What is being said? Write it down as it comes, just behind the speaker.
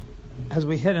As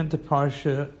we head into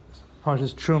Parshas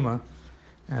Truma,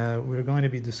 we're going to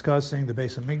be discussing the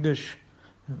Beis Hamikdash,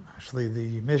 actually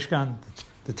the Mishkan,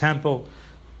 the temple,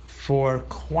 for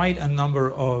quite a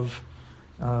number of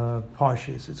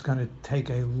Parshas. It's going to take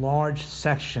a large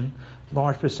section,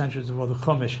 large percentage of all the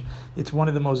Chumash. It's one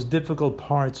of the most difficult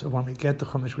parts of when we get to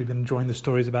Chumash. We've been enjoying the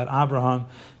stories about Abraham,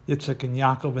 Yitzchak, and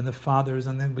Yaakov and the fathers,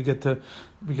 and then we get to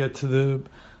the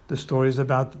stories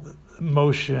about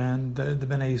Moshe and the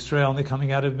Bnei Israel and they're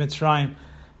coming out of Mitzrayim.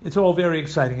 It's all very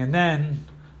exciting. And then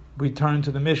we turn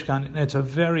to the Mishkan, and it's a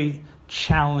very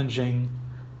challenging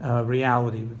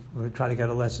reality. We try to get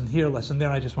a lesson here, a lesson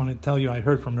there. I just want to tell you, I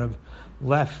heard from Rav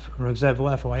Zev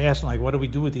Leff, who I asked him, what do we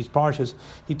do with these parshas?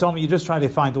 He told me, you just try to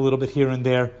find a little bit here and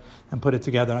there and put it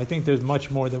together. I think there's much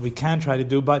more that we can try to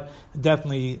do, but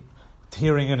definitely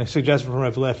hearing a suggestion from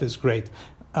Rav Leff is great.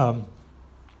 And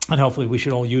hopefully we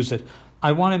should all use it.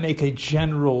 I want to make a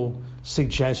general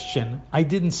suggestion. I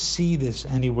didn't see this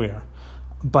anywhere,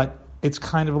 but it's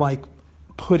kind of like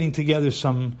putting together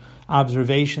some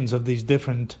observations of these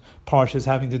different parshas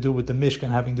having to do with the Mishkan,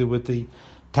 having to do with the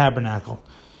tabernacle.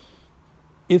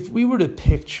 If we were to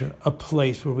picture a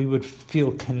place where we would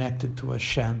feel connected to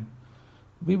Hashem,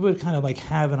 we would kind of like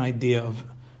have an idea of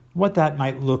what that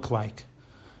might look like.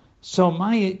 So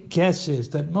my guess is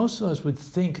that most of us would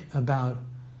think about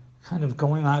kind of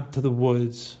going out to the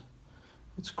woods.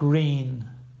 It's green.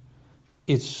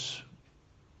 It's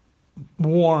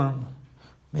warm.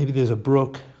 Maybe there's a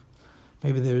brook.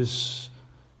 Maybe there's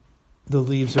the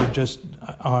leaves are just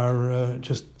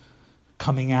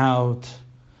coming out.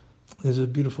 There's a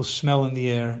beautiful smell in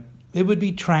the air. It would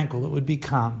be tranquil. It would be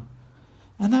calm.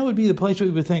 And that would be the place where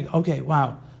we would think, okay,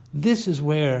 wow, this is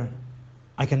where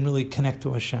I can really connect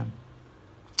to Hashem.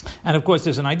 And of course,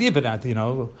 there's an idea for that,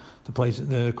 the place,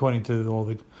 according to all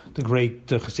the great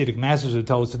Hasidic masters who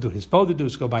tell us to do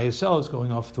hisbodedus, go by yourselves,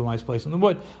 going off to a nice place in the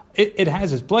wood. It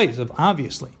has its place,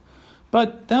 obviously.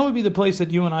 But that would be the place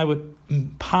that you and I would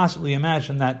possibly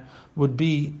imagine that would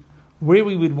be where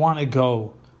we would want to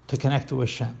go to connect to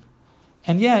Hashem.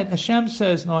 And yet, Hashem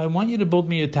says, no, I want you to build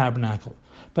me a tabernacle.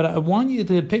 But I want you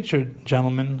to picture,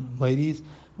 gentlemen, ladies,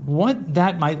 what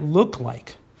that might look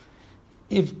like.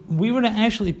 If we were to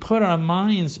actually put our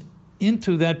minds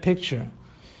into that picture,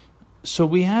 so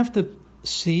we have to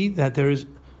see that there is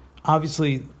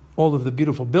obviously all of the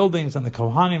beautiful buildings and the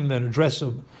Kohanim that are dressed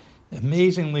so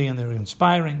amazingly and they're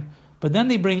inspiring, but then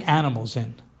they bring animals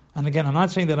in. And again, I'm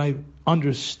not saying that I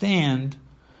understand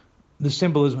the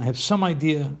symbolism, I have some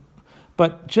idea,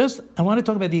 but just I want to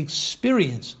talk about the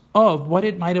experience of what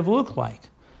it might have looked like.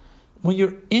 When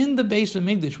you're in the Beis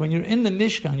Hamikdash, when you're in the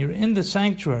Mishkan, you're in the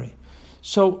sanctuary.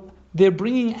 So they're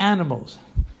bringing animals,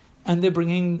 and they're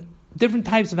bringing different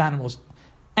types of animals,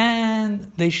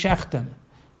 and they shecht them.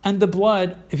 And the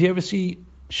blood, if you ever see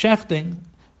shechting,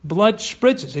 blood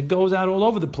spritzes. It goes out all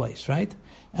over the place, right?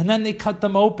 And then they cut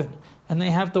them open, and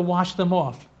they have to wash them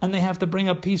off, and they have to bring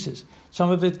up pieces. Some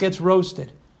of it gets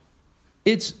roasted.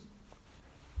 It's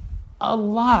a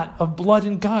lot of blood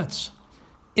and guts.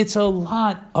 It's a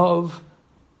lot of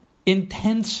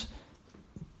intense,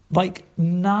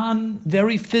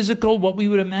 very physical, what we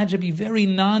would imagine to be very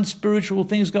non-spiritual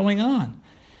things going on.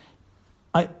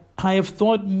 I have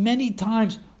thought many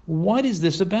times, what is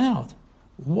this about?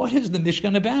 What is the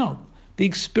Mishkan about? The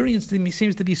experience to me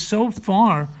seems to be so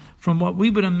far from what we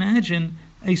would imagine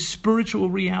a spiritual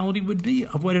reality would be,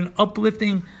 of what an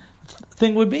uplifting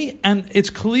thing would be. And it's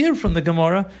clear from the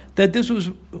Gemara that this was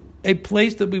a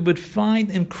place that we would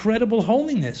find incredible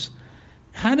holiness.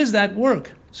 How does that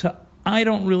work? So I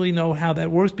don't really know how that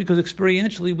works because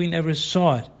experientially we never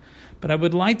saw it. But I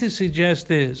would like to suggest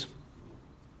is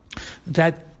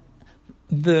that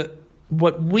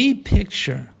what we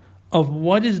picture of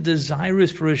what is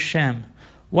desirous for Hashem,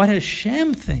 what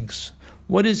Hashem thinks,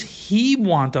 what does He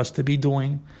want us to be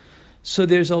doing? So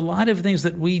there's a lot of things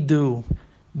that we do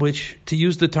which, to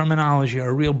use the terminology,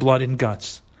 are real blood and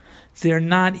guts. They're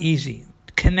not easy.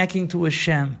 Connecting to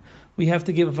Hashem, we have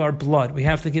to give of our blood. We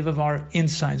have to give of our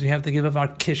insides. We have to give of our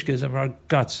kishkas, of our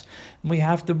guts. And we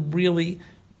have to really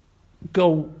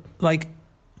go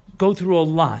through a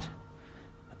lot.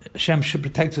 Hashem should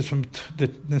protect us from the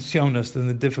nisyonos and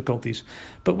the difficulties.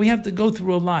 But we have to go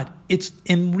through a lot. It's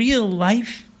in real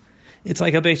life, it's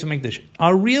like a Beis Hamikdash.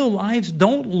 Our real lives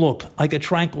don't look like a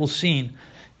tranquil scene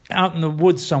out in the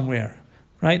woods somewhere,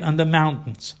 right, on the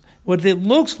mountains. What it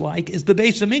looks like is the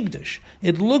Beis Hamikdash.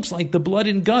 It looks like the blood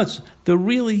and guts, the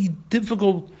really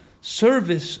difficult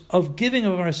service of giving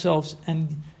of ourselves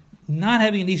and not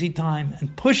having an easy time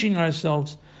and pushing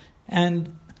ourselves.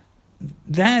 And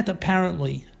that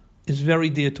apparently is very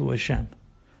dear to Hashem.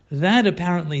 That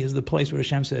apparently is the place where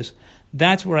Hashem says,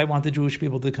 that's where I want the Jewish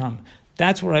people to come.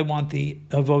 That's where I want the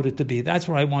avoda to be. That's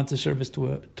where I want the service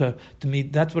to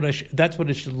meet. That's what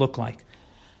it should look like.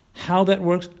 How that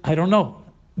works, I don't know.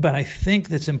 But I think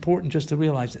that's important just to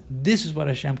realize that this is what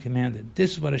Hashem commanded.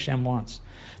 This is what Hashem wants.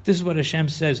 This is what Hashem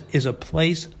says is a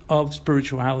place of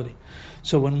spirituality.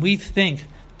 So when we think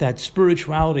that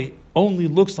spirituality only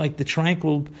looks like the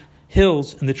tranquil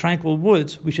hills and the tranquil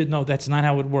woods, we should know that's not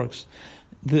how it works.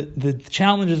 The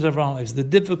challenges of our lives, the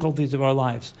difficulties of our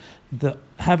lives, the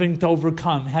having to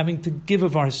overcome, having to give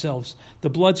of ourselves, the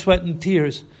blood, sweat, and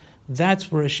tears,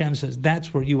 that's where Hashem says,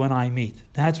 that's where you and I meet.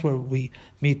 That's where we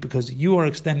meet because you are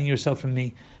extending yourself from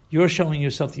me. You're showing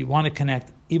yourself that you want to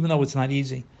connect, even though it's not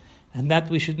easy. And that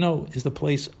we should know is the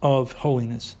place of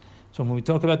holiness. So when we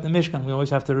talk about the Mishkan,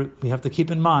 we have to keep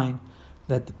in mind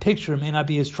that the picture may not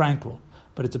be as tranquil,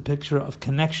 but it's a picture of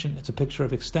connection, it's a picture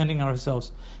of extending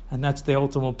ourselves, and that's the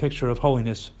ultimate picture of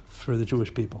holiness for the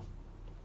Jewish people.